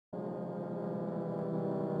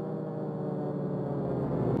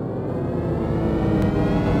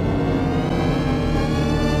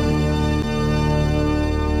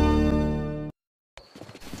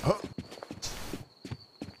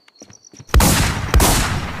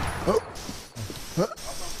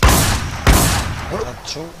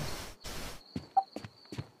2.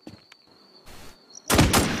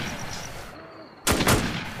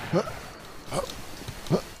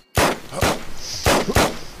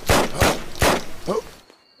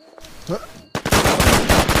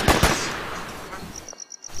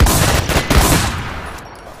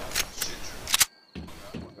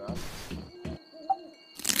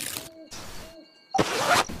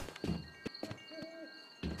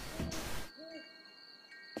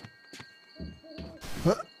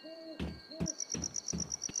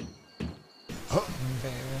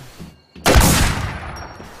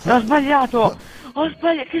 Ho sbagliato! Ho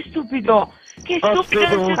sbagliato! Che stupido! Che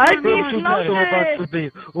stupido!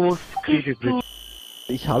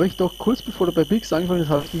 Ich habe dich doch kurz bevor du bei Bix angefangen hast,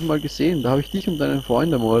 habe ich dich mal gesehen. Da habe ich dich und deinen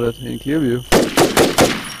Freund ermordet in Clearview.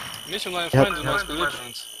 Nicht um deinen Freund, sondern als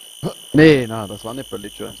Belligerent. Nee, na, das war nicht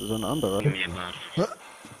Belligerent, das war ein anderer.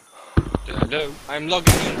 Hello, I'm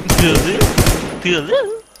logging in.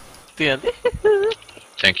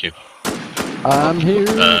 Thank you. I'm here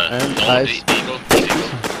and I...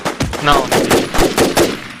 No.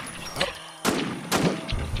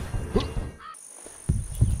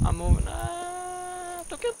 I'm moving up.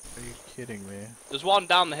 Look at. Are you kidding me? There's one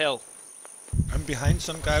down the hill. I'm behind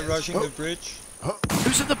some guy rushing the bridge.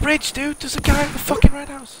 Who's at the bridge, dude? There's a guy at the fucking red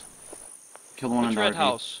house. Kill one in Which the red RV.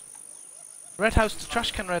 house? Red house, the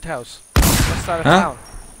trash can red house. West side of town.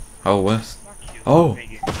 Oh, west. Oh.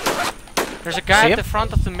 There's a guy at the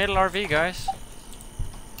front of the middle RV, guys.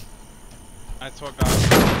 I saw a guy.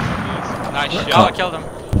 Nice shot. Oh, I killed him.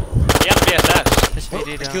 He had a VSS.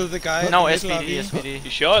 SVD I down. killed the guy. No, in the middle SVD, RV. SVD. You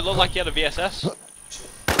sure? It looked like he had a VSS.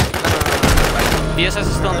 VSS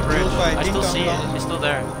is still on the bridge. killed by I still Ding see Dong it. He's still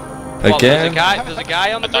there. Well, there's Again? a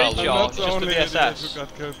guy on the bridge, or just the VSS?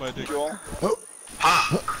 got killed by Dick.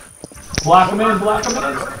 Block him in, block him in!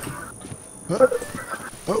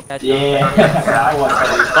 Yeah, I want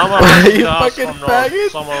Someone You fucking faggot!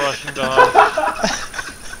 Someone rushing down.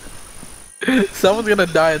 Someone's gonna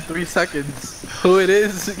die in 3 seconds. Who it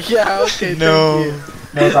is? Yeah, okay, No.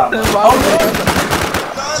 thank you. No problem.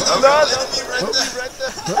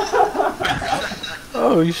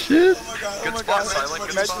 Oh shit! Good spot, Silent.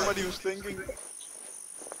 Good spot. what he was thinking.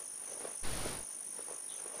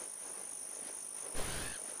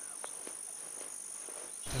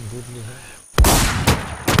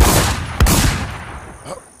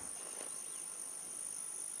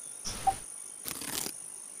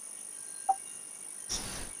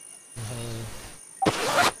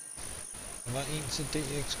 Der var en til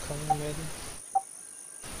DX kommet med den.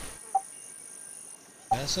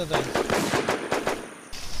 Ja, sådan.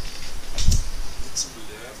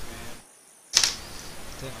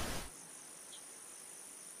 Der.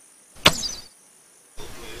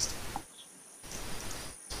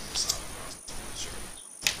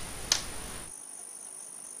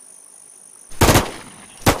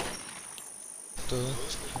 Døde.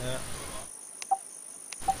 Ja.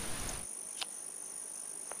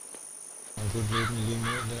 Man kunne løbe den lige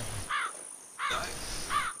ned der.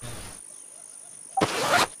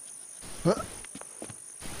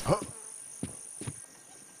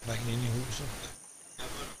 Der er en inde i huset.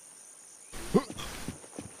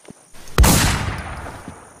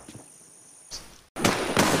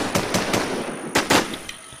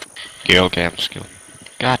 Kill cam skill.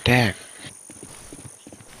 God damn.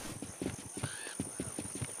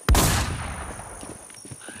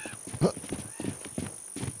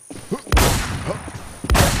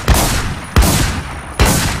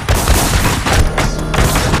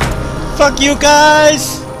 Fuck you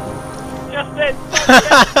guys!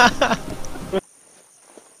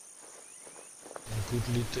 Good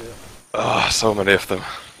lead der. Ah, so many of them.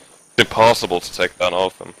 It's impossible to take down all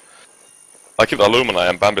of them. I keep Alumni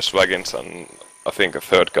and Bambi Swaggins and I think a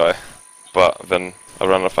third guy, but then I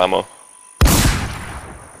ran out of ammo.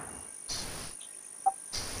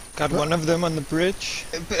 Got one of them on the bridge.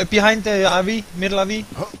 Behind the RV, middle RV.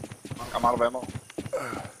 I'm out of ammo.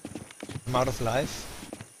 I'm out of life.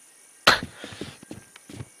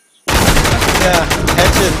 Yeah,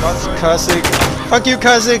 hatchet, Kasik. Fuck you,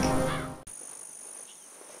 Kasik!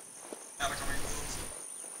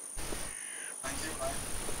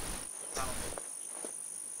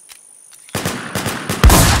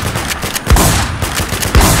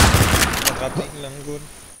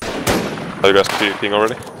 Are you guys peeking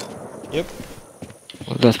already? Yep.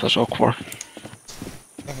 Well, that was awkward.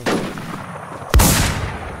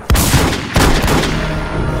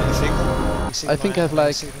 I think I have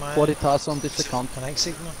like 40 tasks on this account. Can I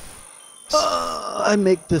see them? I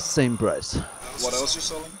make the same price. What else you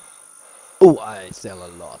selling? Oh, I sell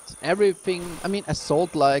a lot. Everything. I mean, I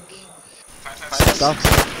sold like stuff.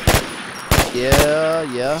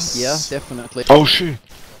 Yeah, definitely. Oh shoot!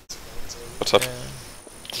 What's up?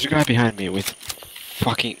 There's a guy behind me with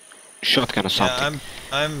fucking shotgun or something. Yeah,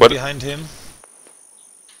 I'm What? behind him.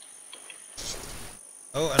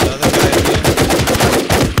 Oh, another guy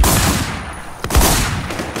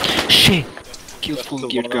here. Shit! Killed full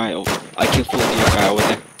geared guy over. I killed full geared guy over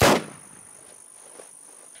there.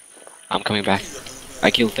 I'm coming back.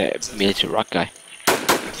 I killed the military rock guy.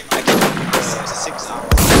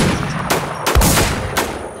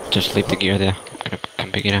 Just leave the gear there. I'm gonna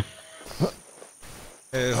come pick it up.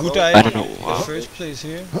 Who died? I don't know. In the first place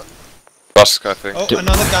here. Busk, I think. Oh,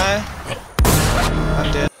 another guy.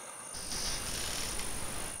 I'm dead.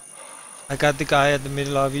 I got the guy at the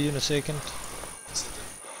middle RV in a second.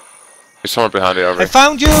 He's somewhere behind the I RV.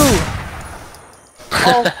 found you!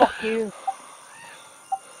 Oh, fuck you.